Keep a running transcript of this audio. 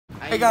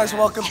Hey guys,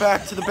 welcome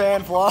back to the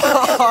band vlog.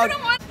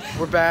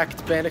 We're back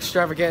to band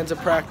extravaganza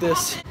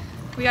practice.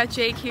 We got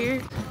Jake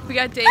here, we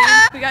got Dave,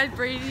 we got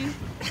Brady.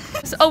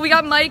 Oh, we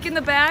got Mike in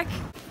the back.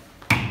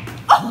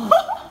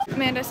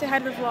 Amanda, say hi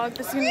to the vlog.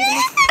 This is gonna be the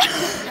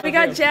most... We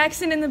got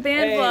Jackson in the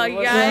band vlog,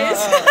 you guys.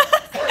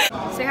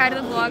 Say hi to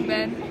the vlog,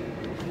 Ben.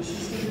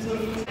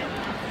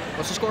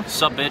 What's the score?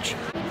 Sup, bitch.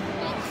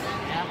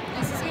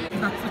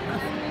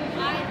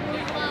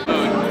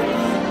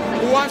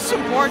 Who wants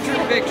some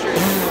portrait pictures?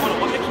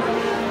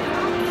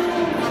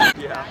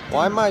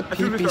 Why my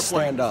pee-pee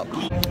stand up?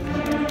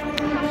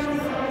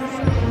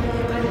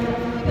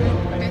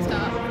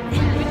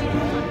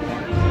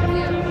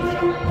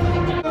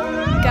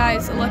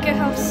 Guys, look at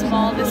how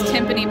small this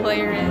timpani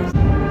player is.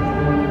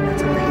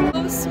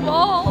 So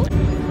small.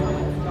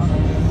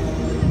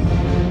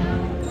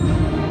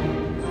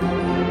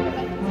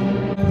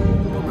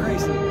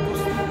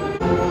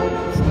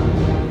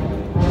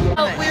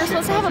 Oh, we were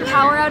supposed to have a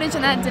power outage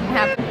and that didn't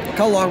happen. Look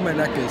how long my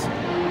neck is.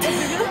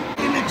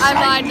 I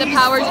lied, the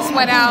power just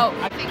went out.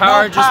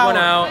 Power just went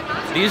out.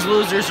 These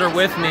losers are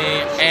with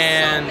me,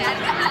 and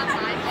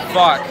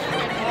fuck.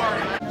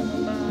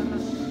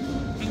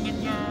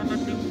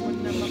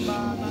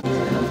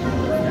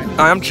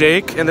 I'm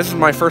Jake, and this is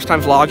my first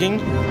time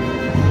vlogging.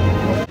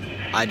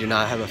 I do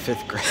not have a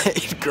 5th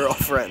grade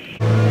girlfriend.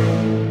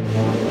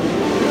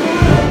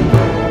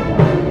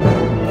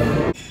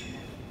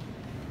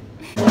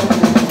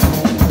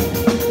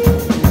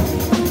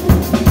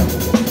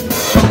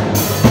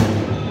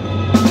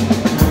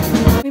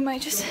 We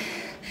might just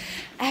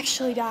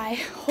actually die.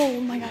 Oh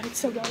my god, it's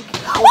so dark.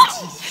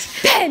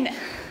 Ben!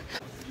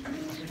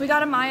 We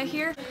got Amaya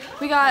here.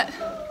 We got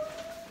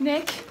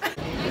Nick.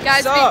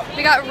 Guys,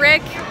 we got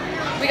Rick.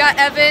 We got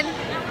Evan.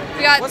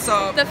 We got What's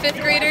up? the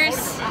 5th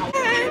graders.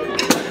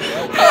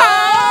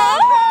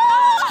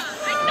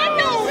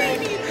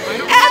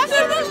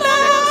 After the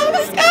love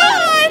is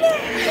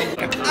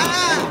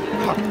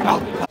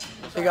gone!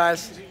 Hey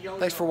guys,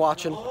 thanks for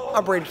watching.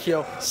 I'm Brady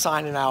Keogh,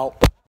 signing out.